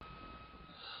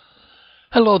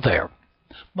Hello there.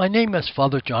 My name is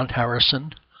Father John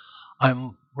Harrison.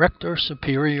 I'm Rector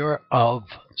Superior of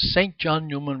St. John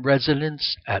Newman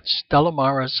Residence at Stella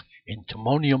Maris in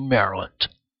Timonium, Maryland.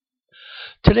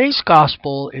 Today's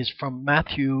Gospel is from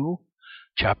Matthew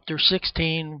chapter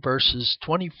 16, verses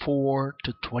 24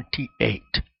 to 28.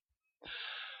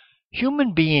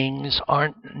 Human beings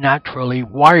aren't naturally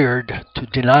wired to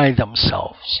deny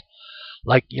themselves.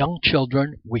 Like young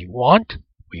children, we want.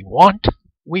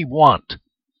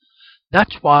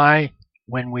 That's why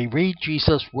when we read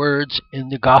Jesus' words in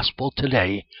the Gospel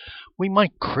today, we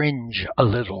might cringe a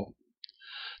little.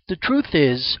 The truth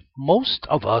is, most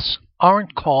of us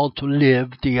aren't called to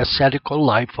live the ascetical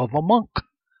life of a monk.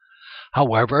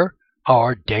 However,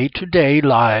 our day-to-day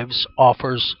lives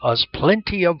offers us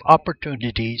plenty of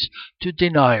opportunities to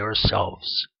deny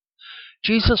ourselves.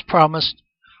 Jesus promised,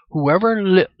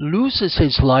 "Whoever loses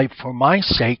his life for my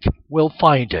sake will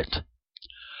find it."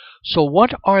 So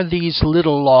what are these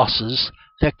little losses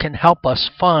that can help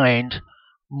us find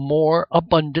more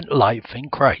abundant life in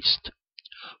Christ?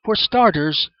 For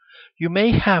starters, you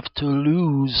may have to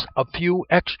lose a few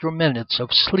extra minutes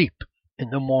of sleep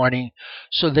in the morning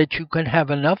so that you can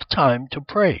have enough time to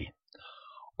pray.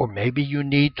 Or maybe you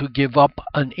need to give up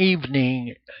an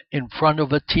evening in front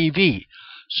of a TV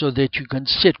so that you can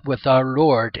sit with our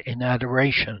Lord in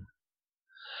adoration.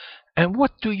 And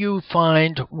what do you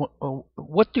find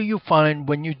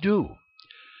when you do?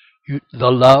 The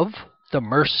love, the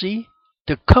mercy,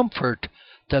 the comfort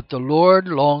that the Lord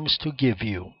longs to give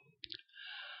you.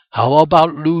 How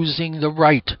about losing the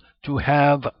right to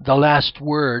have the last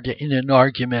word in an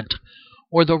argument,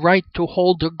 or the right to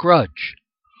hold a grudge,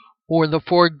 or the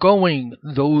foregoing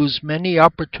those many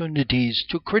opportunities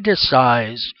to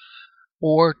criticize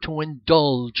or to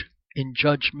indulge in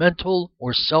judgmental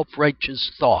or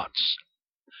self-righteous thoughts?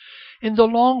 In the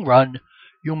long run,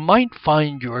 you might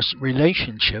find your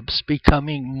relationships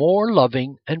becoming more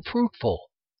loving and fruitful.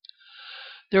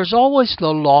 There's always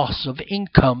the loss of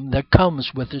income that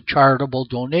comes with a charitable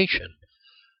donation,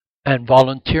 and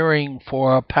volunteering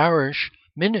for a parish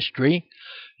ministry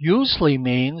usually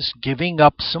means giving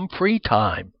up some free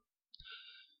time.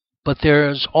 But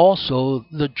there's also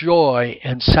the joy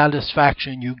and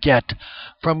satisfaction you get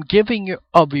from giving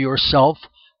of yourself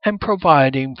and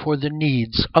providing for the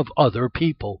needs of other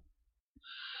people.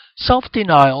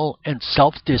 Self-denial and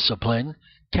self-discipline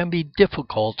can be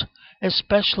difficult,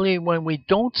 especially when we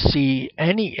don't see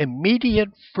any immediate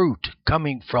fruit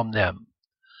coming from them.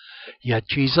 Yet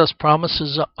Jesus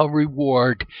promises a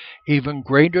reward even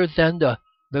greater than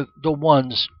the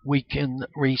ones we can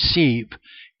receive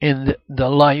in the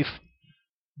life,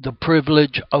 the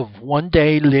privilege of one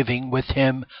day living with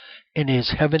Him in His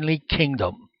heavenly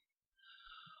kingdom.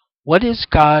 What is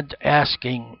God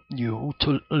asking you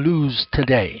to lose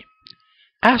today?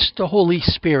 Ask the Holy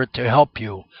Spirit to help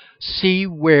you see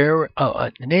where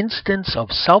an instance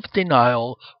of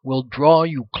self-denial will draw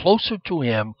you closer to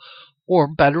Him, or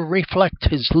better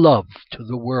reflect His love to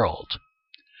the world.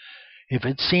 If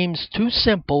it seems too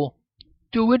simple,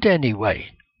 do it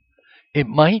anyway. It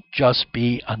might just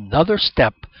be another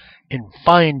step in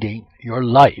finding your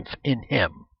life in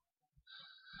Him.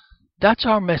 That's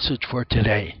our message for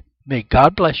today. May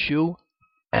God bless you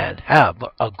and have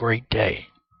a great day.